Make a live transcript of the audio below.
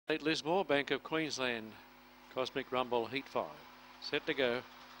Lismore, Bank of Queensland, Cosmic Rumble, Heat 5. Set to go.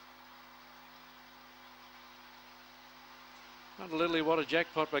 Lily, what a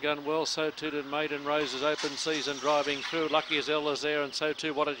jackpot, begun well, so too did Maiden Rose's open season driving through. Lucky as Ella's there, and so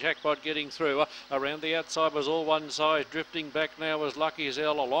too what a jackpot getting through. Around the outside was all one side, drifting back now was Lucky as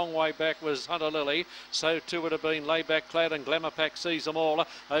Ella. A long way back was Hunter Lily, so too would have been Layback Clad, and Glamour Pack sees them all.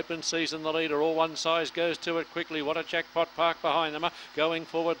 Open season the leader, all one size goes to it quickly. What a jackpot park behind them. Going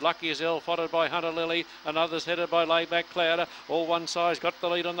forward, Lucky as Ella, followed by Hunter Lily, and others headed by Layback Cloud. All one size got the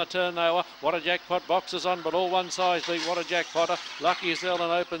lead on the turn though. What a jackpot boxes on, but all one size beat What a Jackpot. Lucky as Ella,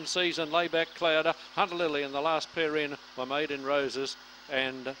 an open season, Layback Cloud, Hunter Lily, and the last pair in were Maiden Roses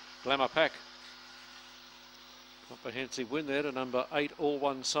and Glamour Pack. Comprehensive win there to number 8, all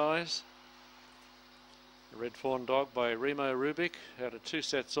one size. The Red Fawn Dog by Remo Rubik, out of 2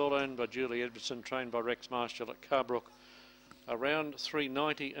 sets, all owned by Julie Edmondson, trained by Rex Marshall at Carbrook. Around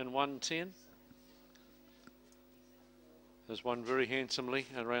 390 and 110. Has won very handsomely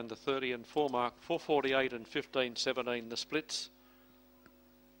around the 30 and 4 mark, 448 and 15.17 the splits,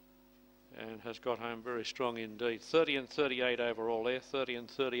 and has got home very strong indeed. 30 and 38 overall there, 30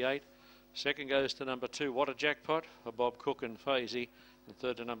 and 38. Second goes to number 2, What a Jackpot, for Bob Cook and Fazy, and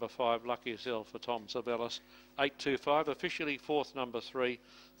third to number 5, Lucky as Hell, for Tom Savellis. 825, officially fourth number 3,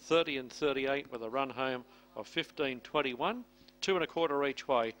 30 and 38 with a run home of 15.21, 2 1/4 each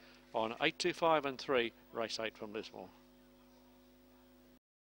way on 825 and 3, race 8 from Lismore.